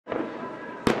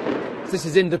This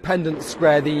is Independence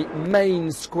Square, the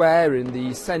main square in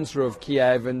the centre of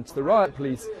Kiev, and the riot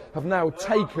police have now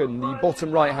taken the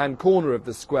bottom right-hand corner of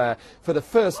the square for the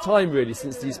first time really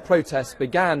since these protests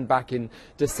began back in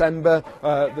December.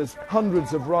 There's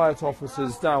hundreds of riot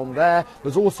officers down there.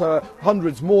 There's also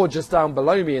hundreds more just down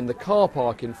below me in the car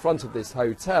park in front of this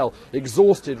hotel,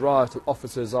 exhausted riot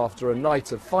officers after a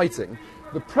night of fighting.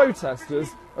 The protesters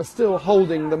are still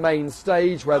holding the main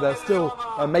stage where they're still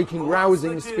making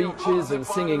rousing speeches and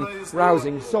singing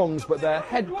rousing songs, but their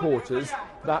headquarters,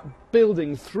 that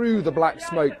building through the black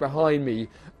smoke behind me,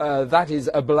 that is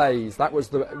ablaze. That was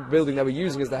the building they were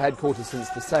using as the headquarters since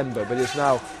December, but is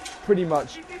now pretty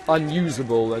much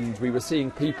unusable, and we were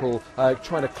seeing people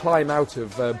trying to climb out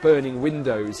of burning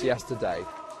windows yesterday.